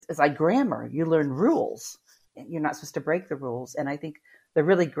it's like grammar. You learn rules. You're not supposed to break the rules. And I think the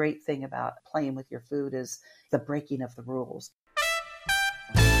really great thing about playing with your food is the breaking of the rules.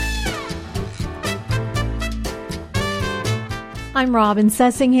 I'm Robin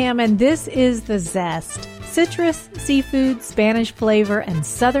Sessingham, and this is The Zest. Citrus, seafood, Spanish flavor, and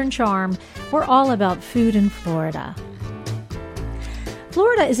Southern charm. We're all about food in Florida.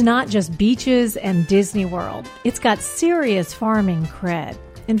 Florida is not just beaches and Disney World. It's got serious farming cred.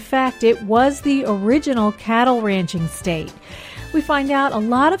 In fact, it was the original cattle ranching state. We find out a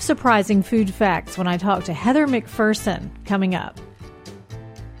lot of surprising food facts when I talk to Heather McPherson, coming up.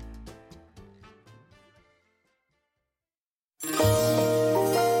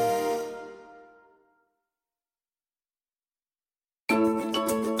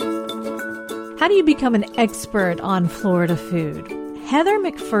 How do you become an expert on Florida food? Heather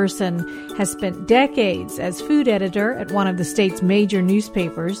McPherson has spent decades as food editor at one of the state's major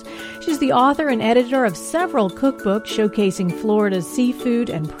newspapers. She's the author and editor of several cookbooks showcasing Florida's seafood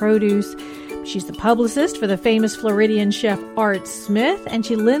and produce. She's the publicist for the famous Floridian chef Art Smith, and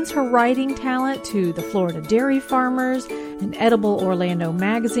she lends her writing talent to the Florida Dairy Farmers and Edible Orlando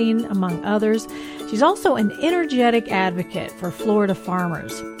magazine, among others. She's also an energetic advocate for Florida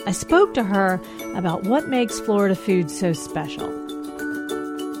farmers. I spoke to her about what makes Florida food so special.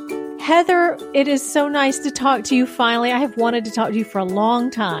 Heather, it is so nice to talk to you finally. I have wanted to talk to you for a long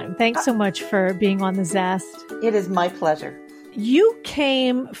time. Thanks so much for being on The Zest. It is my pleasure. You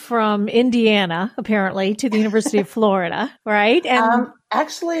came from Indiana, apparently, to the University of Florida, right? And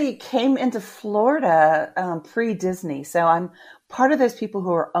actually came into Florida pre-Disney. So I'm part of those people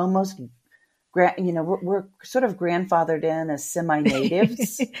who are almost, we're sort of grandfathered in as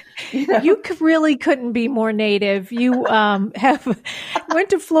semi-natives. You really couldn't be more native. You have went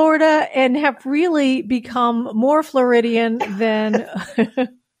to Florida and have really become more Floridian than...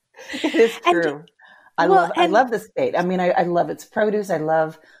 It is true. I love the state. I mean, I love its produce. I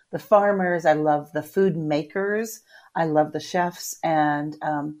love the farmers. I love the food makers. I love the chefs. And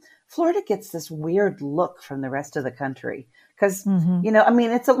Florida gets this weird look from the rest of the country because,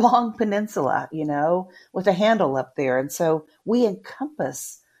 it's a long peninsula, with a handle up there. And so we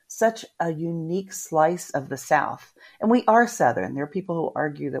encompass such a unique slice of the South. And we are Southern. There are people who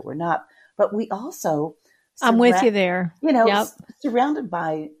argue that we're not, but we also... I'm with you there. Yep. Surrounded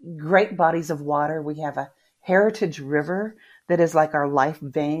by great bodies of water. We have a heritage river that is like our life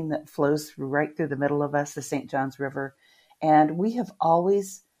vein that flows right through the middle of us, the St. Johns River. And we have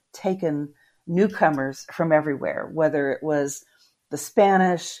always taken newcomers from everywhere, whether it was the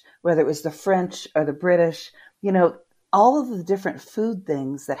Spanish, whether it was the French or the British, all of the different food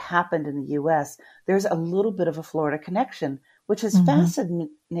things that happened in the U.S., there's a little bit of a Florida connection, which has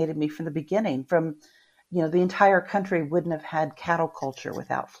fascinated me from the beginning. The entire country wouldn't have had cattle culture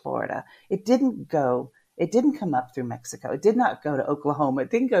without Florida. It didn't come up through Mexico. It did not go to Oklahoma.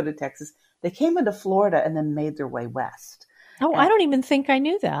 It didn't go to Texas. They came into Florida and then made their way west. Oh, I don't even think I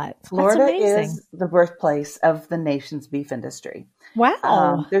knew that. Florida That's amazing. is the birthplace of the nation's beef industry.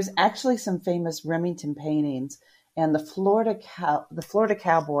 Wow. There's actually some famous Remington paintings, and the Florida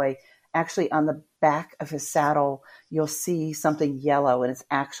cowboy, actually on the back of his saddle, you'll see something yellow, and it's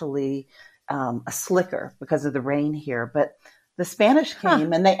actually a slicker because of the rain here. But the Spanish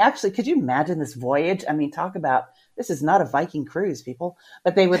came and they actually, could you imagine this voyage? I mean, talk about, this is not a Viking cruise, people,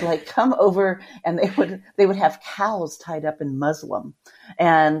 but they would come over and they would have cows tied up in muslin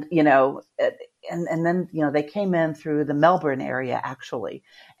and, and then, they came in through the Melbourne area actually.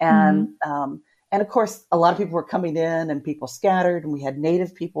 And, and of course, a lot of people were coming in and people scattered, and we had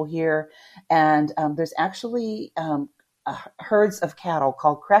native people here. And there's actually herds of cattle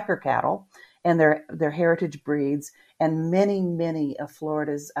called cracker cattle, and their heritage breeds, and many of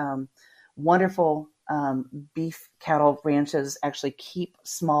Florida's wonderful beef cattle ranches actually keep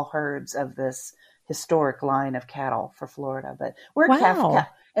small herds of this historic line of cattle for Florida. But we're a calf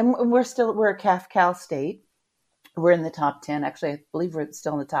and we're a calf cow state. We're in the top 10. Actually, I believe we're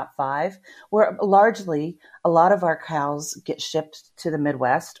still in the top 5. Where largely a lot of our cows get shipped to the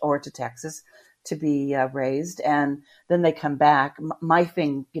Midwest or to Texas to be raised, and then they come back. My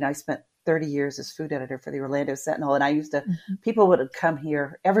thing, I spent 30 years as food editor for the Orlando Sentinel, and I used to, people would come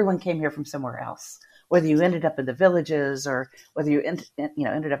here, everyone came here from somewhere else, whether you ended up in the villages or whether you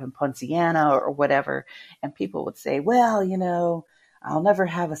ended up in Ponciana or whatever, and people would say, well, I'll never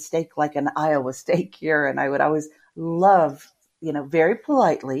have a steak like an Iowa steak here, and I would always love, very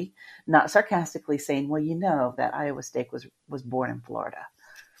politely, not sarcastically saying, well, that Iowa steak was born in Florida.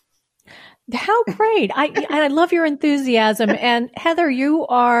 How great. I love your enthusiasm. And Heather, you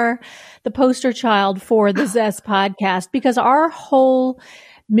are the poster child for the Zest podcast, because our whole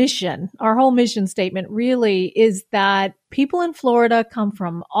mission, our whole mission statement really is that people in Florida come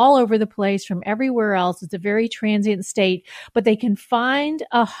from all over the place, from everywhere else. It's a very transient state, but they can find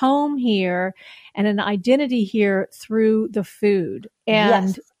a home here and an identity here through the food. Yes,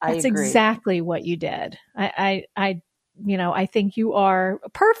 And I that's agree. exactly what you did. I think you are a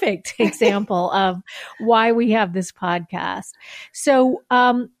perfect example of why we have this podcast. So,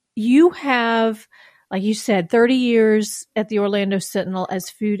 you have, like you said, 30 years at the Orlando Sentinel as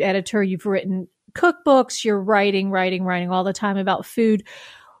food editor. You've written cookbooks. You're writing all the time about food.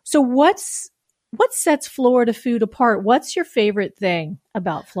 So what sets Florida food apart? What's your favorite thing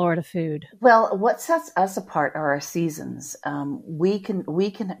about Florida food? Well, what sets us apart are our seasons. We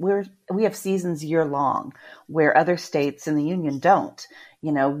have seasons year long where other states in the union don't.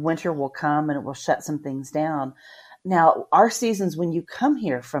 Winter will come and it will shut some things down. Now, our seasons, when you come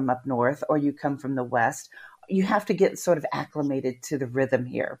here from up north or you come from the west, you have to get sort of acclimated to the rhythm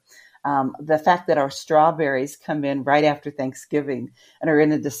here. The fact that our strawberries come in right after Thanksgiving and are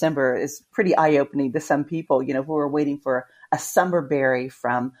in December is pretty eye-opening to some people, who are waiting for a summer berry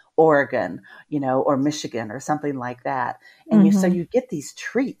from Oregon, or Michigan or something like that. And so you get these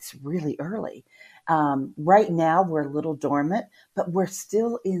treats really early. Right now we're a little dormant, but we're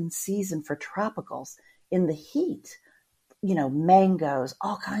still in season for tropicals. In the heat, mangoes,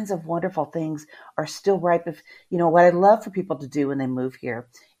 all kinds of wonderful things are still ripe. What I love for people to do when they move here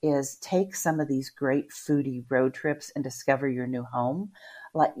is take some of these great foodie road trips and discover your new home.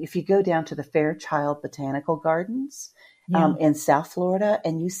 Like if you go down to the Fairchild Botanical Gardens in South Florida,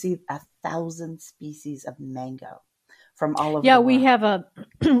 and you see 1,000 species of mango from all over the world. We have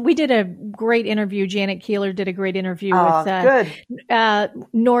we did a great interview. Janet Keeler did a great interview with Good.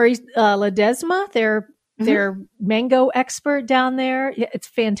 Nori Ledesma, their mango expert down there. It's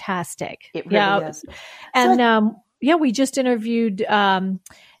fantastic. It really is. And we just interviewed Alan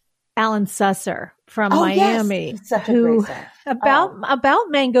Susser from Miami, who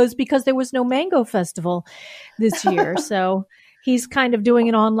about mangoes, because there was no mango festival this year. So he's kind of doing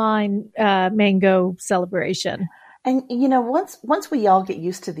an online mango celebration. And, once we all get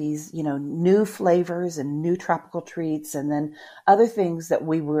used to these, new flavors and new tropical treats, and then other things that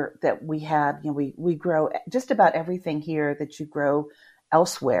we had, we grow just about everything here that you grow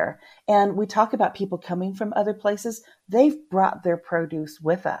elsewhere. And we talk about people coming from other places. They've brought their produce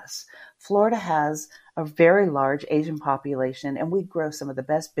with us. Florida has a very large Asian population, and we grow some of the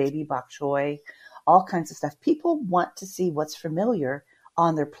best baby bok choy, all kinds of stuff. People want to see what's familiar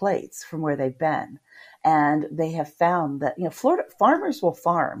on their plates from where they've been. And they have found that, Florida farmers will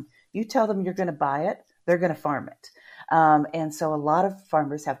farm. You tell them you're going to buy it, they're going to farm it. And so a lot of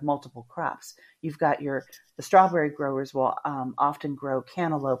farmers have multiple crops. You've got the strawberry growers will often grow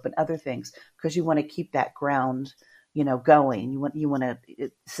cantaloupe and other things because you want to keep that ground, going. You want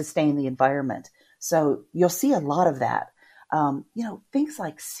to sustain the environment. So you'll see a lot of that. Things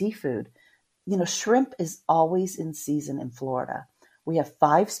like seafood. Shrimp is always in season in Florida. We have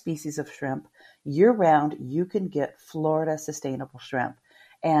 5 species of shrimp. Year round, you can get Florida sustainable shrimp.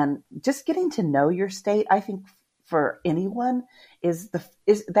 And just getting to know your state, I think for anyone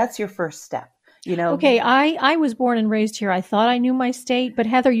that's your first step. Okay, I was born and raised here. I thought I knew my state, but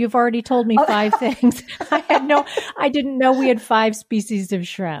Heather, you've already told me 5 things. I didn't know we had 5 species of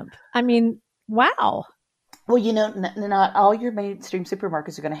shrimp. I mean, wow. Well, not all your mainstream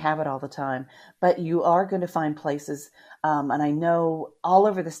supermarkets are going to have it all the time, but you are going to find places. And I know all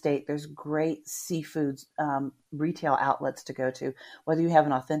over the state, there's great seafood retail outlets to go to, whether you have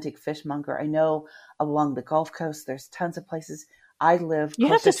an authentic fishmonger. I know along the Gulf Coast, there's tons of places. I live You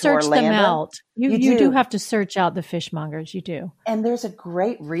have to search them out. You do have to search out the fishmongers. You do. And there's a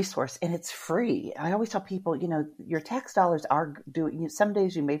great resource, and it's free. I always tell people, your tax dollars are doing, some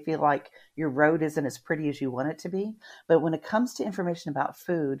days you may feel like your road isn't as pretty as you want it to be. But when it comes to information about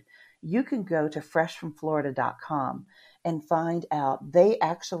food, you can go to freshfromflorida.com and find out. They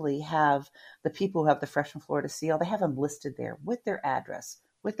actually have the people who have the Fresh from Florida seal. They have them listed there with their address,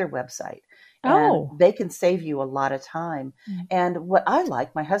 with their website. And they can save you a lot of time. Mm-hmm. And what I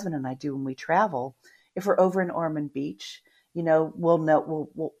like, my husband and I do when we travel, if we're over in Ormond Beach,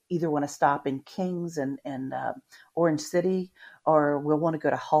 we'll either want to stop in Kings and Orange City, or we'll want to go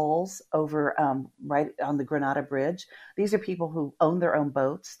to Hulls over right on the Granada Bridge. These are people who own their own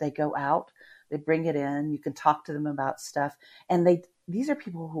boats. They go out, they bring it in. You can talk to them about stuff. And these are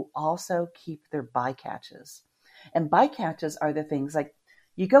people who also keep their bycatches. And bycatches are the things like,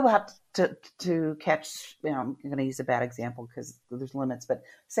 you go out to catch, I'm going to use a bad example because there's limits, but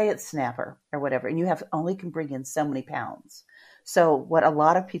say it's snapper or whatever, and you only can bring in so many pounds. So what a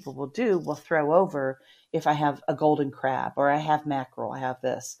lot of people will do, will throw over if I have a golden crab or I have mackerel, I have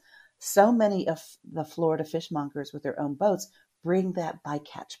this. So many of the Florida fishmongers with their own boats bring that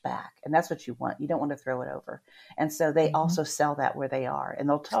bycatch back. And that's what you want. You don't want to throw it over. And so they also sell that where they are. And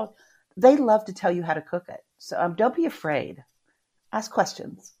they love to tell you how to cook it. So don't be afraid. Ask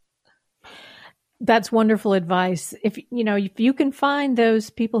questions. That's wonderful advice. If you can find those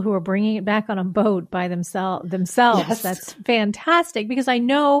people who are bringing it back on a boat by themselves, Yes. That's fantastic, because I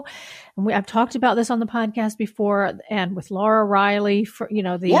know, and I've talked about this on the podcast before, and with Laura Riley,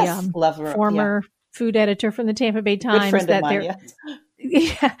 former food editor from the Tampa Bay Times. Good friend of mine, yes.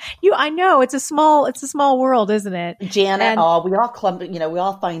 Yeah, I know it's a small world, isn't it? Janet, we all clump, we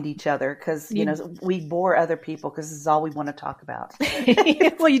all find each other because, we bore other people because this is all we want to talk about.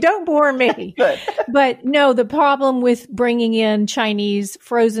 Well, you don't bore me. Good. But no, the problem with bringing in Chinese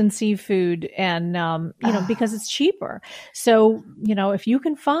frozen seafood and, because it's cheaper. So, if you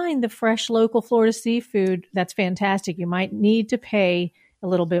can find the fresh local Florida seafood, that's fantastic. You might need to pay a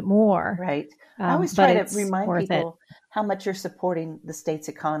little bit more. Right. I always try to remind people how much you're supporting the state's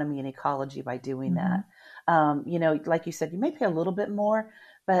economy and ecology by doing that. Like you said, you may pay a little bit more,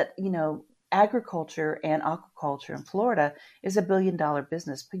 but, agriculture and aquaculture in Florida is $1 billion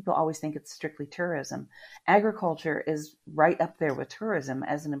business. People always think it's strictly tourism. Agriculture is right up there with tourism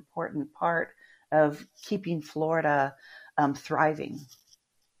as an important part of keeping Florida thriving.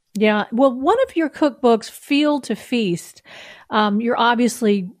 Yeah. Well, one of your cookbooks, Field to Feast, you're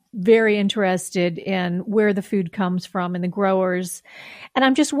obviously very interested in where the food comes from and the growers. And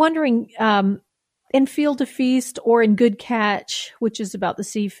I'm just wondering, in Field to Feast or in Good Catch, which is about the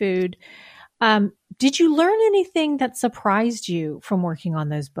seafood, did you learn anything that surprised you from working on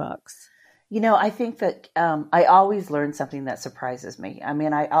those books? I think that I always learn something that surprises me. I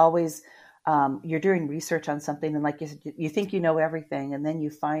mean, I always, you're doing research on something and like you said, you think you know everything, and then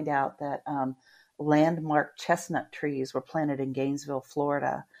you find out that landmark chestnut trees were planted in Gainesville,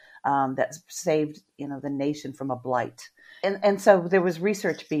 Florida, that saved, the nation from a blight. And so there was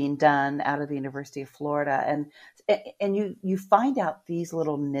research being done out of the University of Florida, and you find out these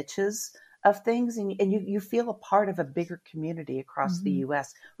little niches of things, and you feel a part of a bigger community across the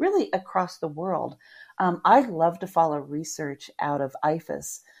U.S., really across the world. I love to follow research out of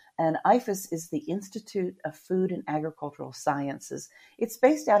IFAS. And IFAS is the Institute of Food and Agricultural Sciences. It's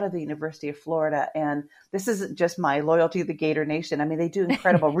based out of the University of Florida. And this isn't just my loyalty to the Gator Nation. I mean, they do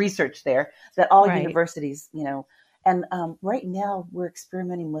incredible research there that all universities, and right now we're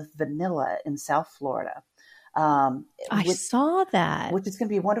experimenting with vanilla in South Florida. I saw that. Which is going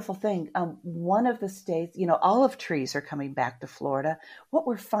to be a wonderful thing. One of the states, olive trees are coming back to Florida. What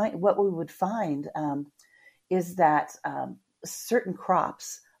we would find is that certain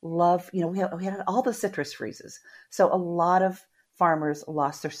crops love, we had all the citrus freezes. So a lot of farmers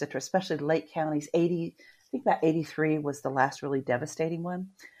lost their citrus, especially Lake County's 80, I think about 83 was the last really devastating one.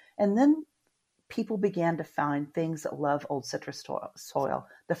 And then people began to find things that love old citrus soil.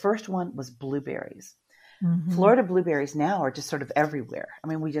 The first one was blueberries. Florida blueberries now are just sort of everywhere. I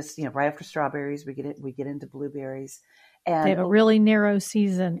mean, we just, right after strawberries, we get into blueberries. And they have a really narrow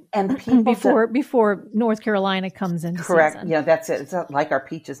season, and people before North Carolina comes into correct. Season. Yeah, that's it. It's not like our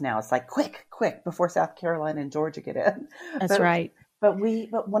peaches now. It's like quick before South Carolina and Georgia get in. That's right. But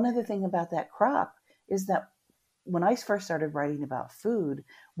one other thing about that crop is that when I first started writing about food,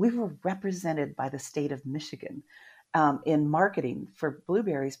 we were represented by the state of Michigan in marketing for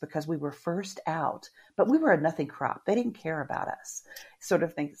blueberries because we were first out, but we were a nothing crop. They didn't care about us, sort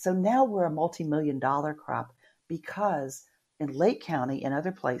of thing. So now we're a multi-million-dollar crop, because in Lake County and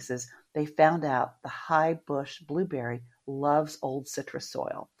other places, they found out the high bush blueberry loves old citrus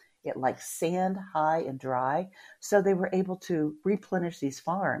soil. It likes sand, high and dry. So they were able to replenish these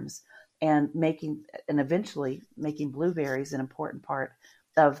farms and eventually making blueberries an important part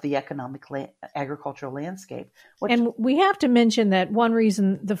of the economic agricultural landscape. And we have to mention that one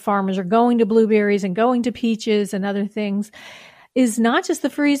reason the farmers are going to blueberries and going to peaches and other things is not just the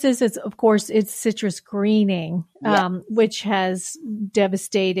freezes. It's, of course, it's citrus greening, which has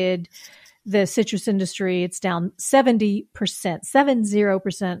devastated the citrus industry. It's down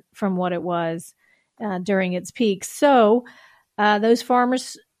 70% from what it was during its peak. So those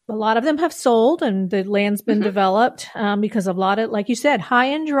farmers, a lot of them have sold, and the land's been developed because a lot of, like you said, high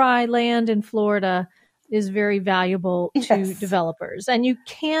and dry land in Florida is very valuable to developers. And you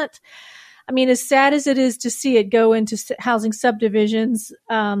can't, I mean, as sad as it is to see it go into housing subdivisions,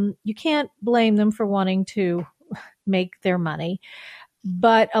 you can't blame them for wanting to make their money.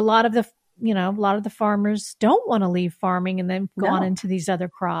 But a lot of a lot of the farmers don't want to leave farming and then go on No. into these other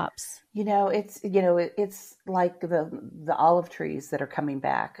crops. It's like the olive trees that are coming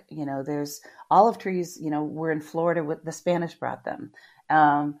back. There's olive trees, we're in Florida with the Spanish brought them.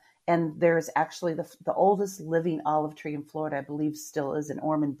 And there's actually the oldest living olive tree in Florida, I believe still is in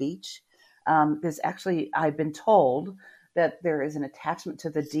Ormond Beach. There's actually, I've been told that there is an attachment to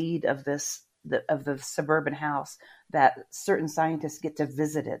the deed of the suburban house that certain scientists get to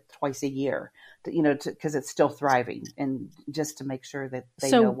visit it twice a year, because it's still thriving, and just to make sure that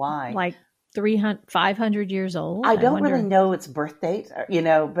they know why. Like 300, 500 years old? I don't really know its birth date,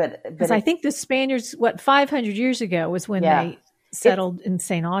 but because I think the Spaniards, 500 years ago was when they settled in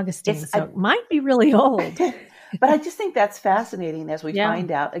St. Augustine. So it might be really old. But I just think that's fascinating as we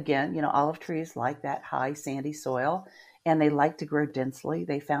find out, again, olive trees like that high sandy soil, and they like to grow densely.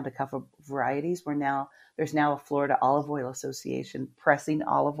 They found a couple of varieties there's now a Florida Olive Oil Association pressing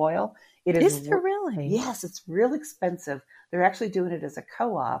olive oil. Is there really? Yes, it's real expensive. They're actually doing it as a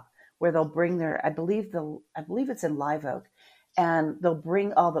co-op where they'll bring I believe it's in Live Oak, and they'll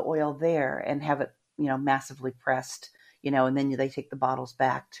bring all the oil there and have it, massively pressed, and then they take the bottles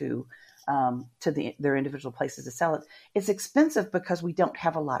back to their individual places to sell it. It's expensive because we don't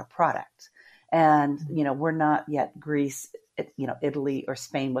have a lot of product. And, we're not yet Greece, Italy or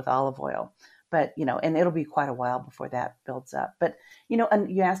Spain with olive oil, but, and it'll be quite a while before that builds up. But, and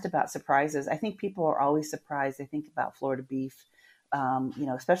you asked about surprises. I think people are always surprised. They think about Florida beef,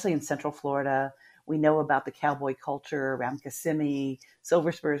 especially in Central Florida. We know about the cowboy culture around Kissimmee,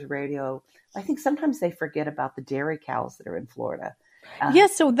 Silver Spurs Radio. I think sometimes they forget about the dairy cows that are in Florida.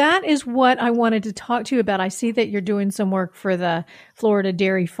 Yes, so that is what I wanted to talk to you about. I see that you're doing some work for the Florida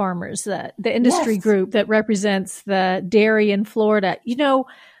Dairy Farmers, the industry group that represents the dairy in Florida. You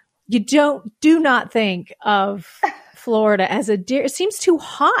do not think of Florida as a dairy. It seems too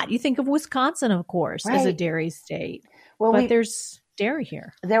hot. You think of Wisconsin, of course, as a dairy state. Well, but there's dairy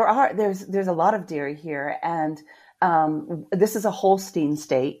here. There's a lot of dairy here, and this is a Holstein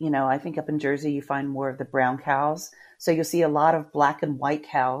state. I think up in Jersey you find more of the brown cows. So you'll see a lot of black and white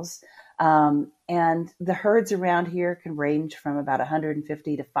cows. And the herds around here can range from about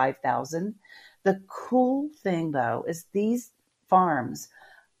 150 to 5,000. The cool thing, though, is these farms,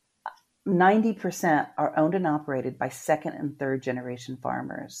 90% are owned and operated by second and third generation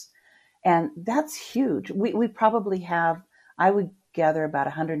farmers. And that's huge. We probably have, I would gather, about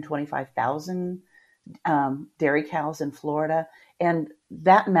 125,000 dairy cows in Florida. And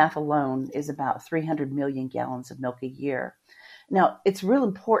that math alone is about 300 million gallons of milk a year. Now, it's real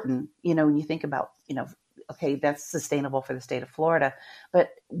important, when you think about, okay, that's sustainable for the state of Florida,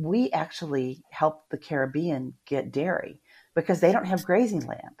 but we actually help the Caribbean get dairy because they don't have grazing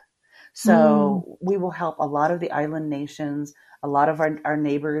land. So we will help a lot of the island nations, a lot of our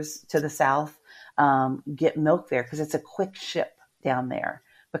neighbors to the south get milk there because it's a quick ship down there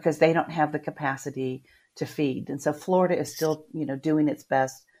because they don't have the capacity to feed. And so Florida is still, doing its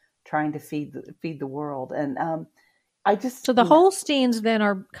best, trying to feed the world. And so the Holsteins then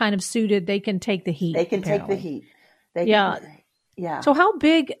are kind of suited. They can take the heat. They can take the heat. Yeah. So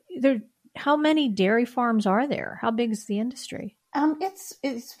how many dairy farms are there? How big is the industry?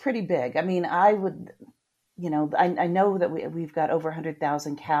 It's pretty big. I mean, I would, I know that we've got over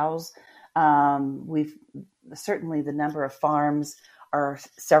 100,000 cows. We've certainly, the number of farms are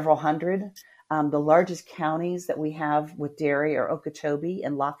several hundred. The largest counties that we have with dairy are Okeechobee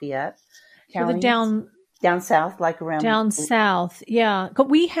and Lafayette counties. So down south, like around down south. Yeah.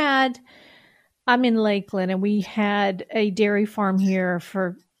 I'm in Lakeland, and we had a dairy farm here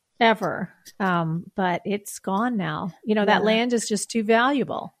forever. But it's gone now. That land is just too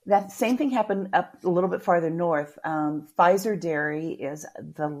valuable. That same thing happened up a little bit farther north. Pfizer Dairy is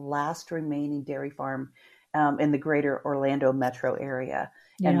the last remaining dairy farm in the greater Orlando metro area.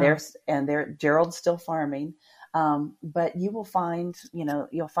 Yeah. And they're Gerald's still farming. But you will find,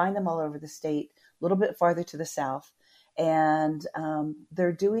 you'll find them all over the state, a little bit farther to the south. And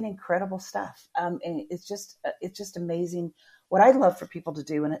they're doing incredible stuff. And it's just amazing. What I'd love for people to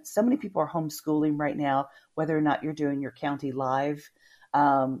do, and so many people are homeschooling right now, whether or not you're doing your county live,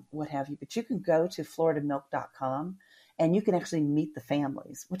 what have you, but you can go to floridamilk.com and you can actually meet the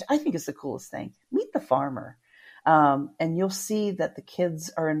families, which I think is the coolest thing. Meet the farmer. And you'll see that the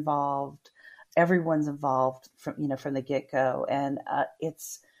kids are involved. Everyone's involved from the get-go. And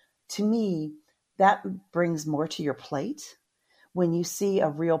to me, that brings more to your plate when you see a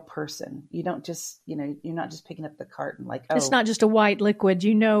real person. You don't just, you're not just picking up the carton like, oh. It's not just a white liquid,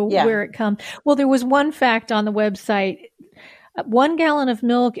 where it comes. Well, there was one fact on the website. 1 gallon of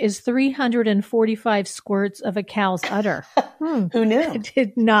milk is 345 squirts of a cow's udder. Who knew? I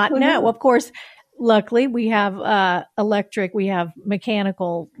did not Who know. knew? Of course, luckily we have we have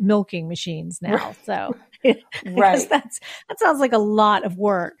mechanical milking machines now. So because Right. that sounds like a lot of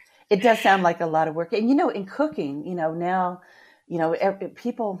work. It does sound like a lot of work. And, in cooking, now,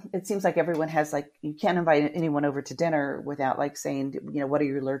 people, it seems like everyone has like, you can't invite anyone over to dinner without like saying, what are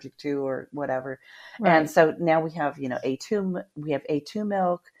you allergic to or whatever. Right. And so now we have, we have A2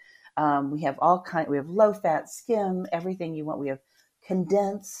 milk. We have we have low fat, skim, everything you want. We have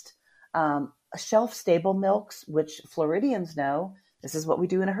condensed, shelf stable milks, which Floridians know. This is what we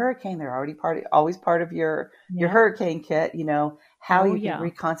do in a hurricane. They're already always part of your hurricane kit, how you can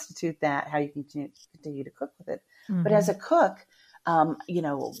reconstitute that, how you can continue to cook with it. Mm-hmm. But as a cook, I'm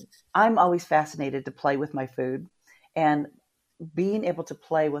always fascinated to play with my food, and being able to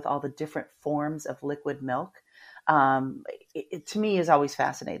play with all the different forms of liquid milk, to me is always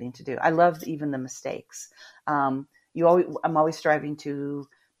fascinating to do. I love even the mistakes. I'm always striving to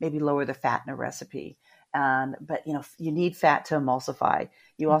maybe lower the fat in a recipe. But you need fat to emulsify.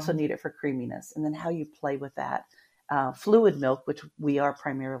 You also need it for creaminess. And then how you play with that. Fluid milk, which we are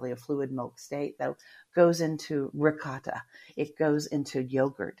primarily a fluid milk state, though, goes into ricotta. It goes into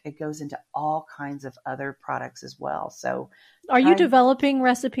yogurt. It goes into all kinds of other products as well. So, are you developing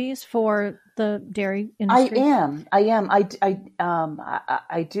recipes for the dairy industry? I am.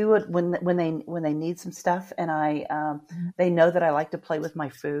 I do it when they need some stuff, and they know that I like to play with my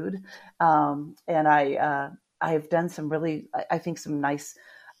food, and I've done some really, I think, some nice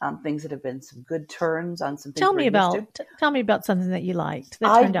things that have been some good turns on some things. Tell me about something that you liked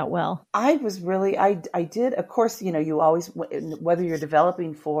that turned out well. I did, of course, you always, whether you're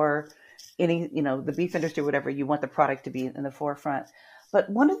developing for any, the beef industry or whatever, you want the product to be in the forefront.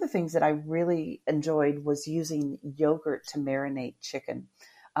 But one of the things that I really enjoyed was using yogurt to marinate chicken.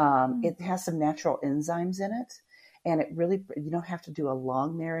 It has some natural enzymes in it, and it really, you don't have to do a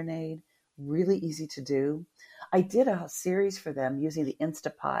long marinade, really easy to do. I did a series for them using the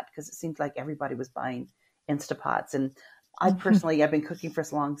Instapot because it seemed like everybody was buying Instapots. And I personally, I've been cooking for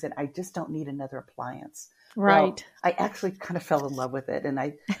so long that I just don't need another appliance. Right. Well, I actually kind of fell in love with it. And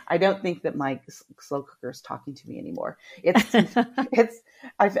I don't think that my slow cooker is talking to me anymore. I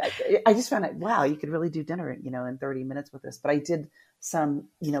just found out, wow, you could really do dinner, in 30 minutes with this. But I did some,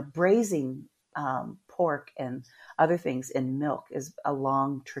 braising pork and other things in milk is a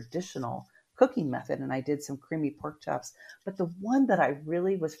long traditional cooking method. And I did some creamy pork chops. But the one that I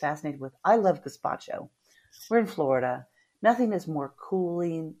really was fascinated with, I love gazpacho. We're in Florida. Nothing is more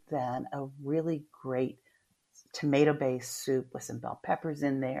cooling than a really great tomato-based soup with some bell peppers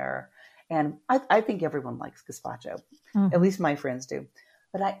in there. And I think everyone likes gazpacho. At least my friends do.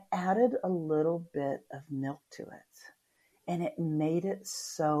 But I added a little bit of milk to it, and it made it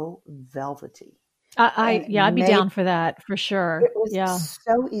so velvety. I'd be down for that for sure. It was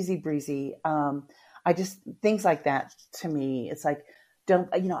so easy breezy. Things like that to me, it's like,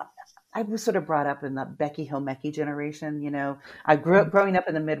 I was sort of brought up in the Becky home eccy generation. I grew up growing up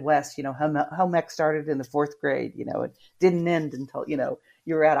in the Midwest. Home ec started in the 4th grade. It didn't end until,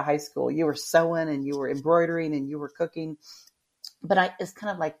 you were out of high school. You were sewing and you were embroidering and you were cooking. But it's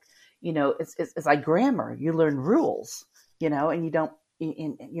kind of like, it's like grammar. You learn rules, and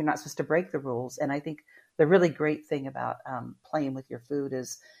you're not supposed to break the rules. And I think the really great thing about playing with your food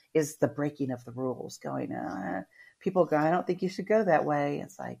is the breaking of the rules. People go, I don't think you should go that way.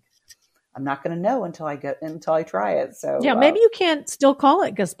 It's like, I'm not going to know until I try it. So maybe you can't still call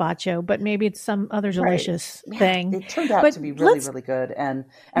it gazpacho, but maybe it's some other delicious thing. It turned out to be really, really good. And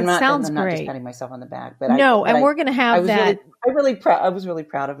I'm not just patting myself on the back, but we're going to have that. I was really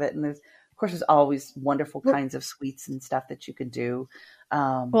proud of it. And of course, there's always wonderful kinds of sweets and stuff that you can do.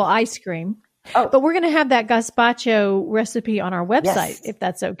 Ice cream. But we're going to have that gazpacho recipe on our website, if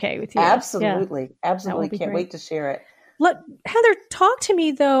that's okay with you. Absolutely. Yeah. Absolutely. Can't wait to share it. Heather, talk to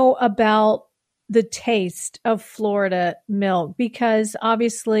me though about the taste of Florida milk, because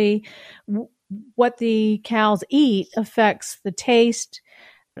obviously what the cows eat affects the taste.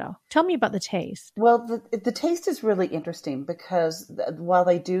 Tell me about the taste. Well, the taste is really interesting because while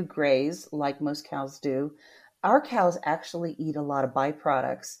they do graze like most cows do, our cows actually eat a lot of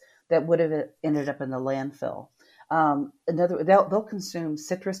byproducts that would have ended up in the landfill. They'll consume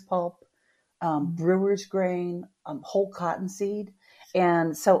citrus pulp, brewer's grain, whole cottonseed.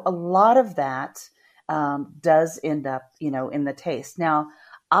 And so a lot of that does end up, in the taste. Now,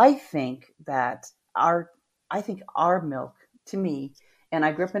 I think our milk, to me, and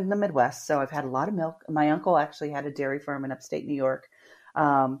I grew up in the Midwest, so I've had a lot of milk. My uncle actually had a dairy farm in upstate New York.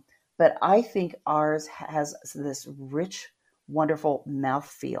 But I think ours has this rich wonderful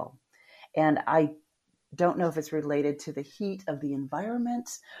mouthfeel. And I don't know if it's related to the heat of the environment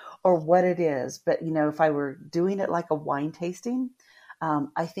or what it is, but if I were doing it like a wine tasting,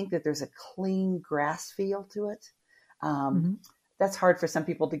 I think that there's a clean grass feel to it. That's hard for some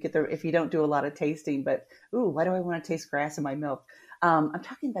people to get there if you don't do a lot of tasting, but why do I want to taste grass in my milk? I'm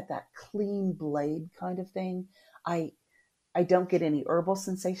talking about that clean blade kind of thing. I don't get any herbal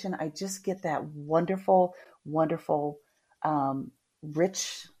sensation. I just get that wonderful, wonderful,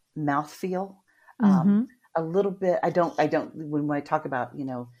 rich mouthfeel. A little bit. I don't, when I talk about,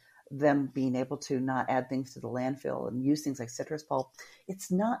 them being able to not add things to the landfill and use things like citrus pulp,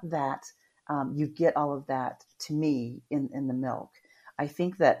 it's not that you get all of that to me in the milk. I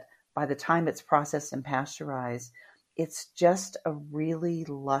think that by the time it's processed and pasteurized, it's just a really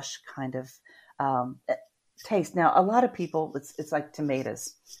lush kind of taste. Now, a lot of people, it's like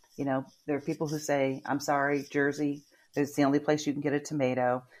tomatoes. There are people who say, I'm sorry, Jersey, it's the only place you can get a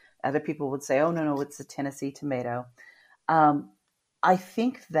tomato. Other people would say, oh, no, it's a Tennessee tomato. I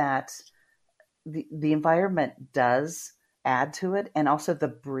think that the environment does add to it, and also the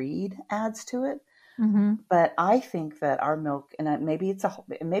breed adds to it. But I think that our milk, and maybe it's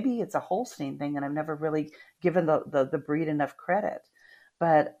a Holstein thing, and I've never really given the breed enough credit.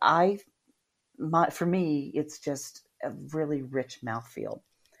 But for me, it's just a really rich mouthfeel.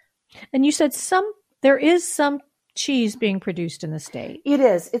 And you said there is some cheese being produced in the state. It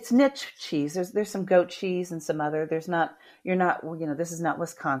is. It's niche cheese. There's some goat cheese and some other. This is not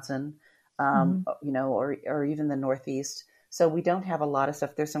Wisconsin, or even the Northeast. So we don't have a lot of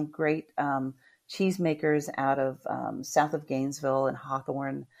stuff. There's some great cheesemakers out of south of Gainesville and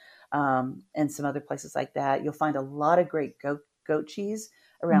Hawthorne, and some other places like that. You'll find a lot of great goat cheese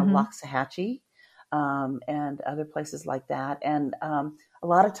around Loxahatchee, and other places like that. And a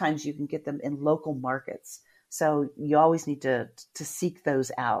lot of times you can get them in local markets. So you always need to seek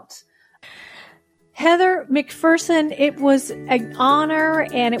those out. Heather McPherson, it was an honor,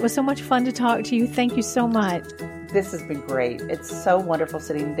 and it was so much fun to talk to you. Thank you so much. This has been great. It's so wonderful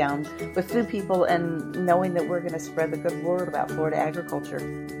sitting down with food people and knowing that we're going to spread the good word about Florida agriculture.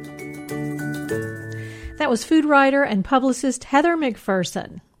 That was food writer and publicist Heather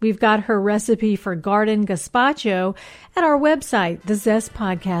McPherson. We've got her recipe for garden gazpacho at our website,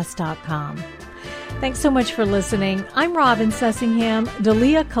 thezestpodcast.com. Thanks so much for listening. I'm Robin Sussingham.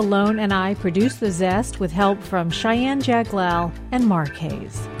 Dalia Colon and I produce The Zest with help from Cheyenne Jaglal and Mark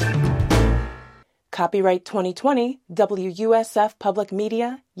Hayes. Copyright 2020, WUSF Public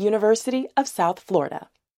Media, University of South Florida.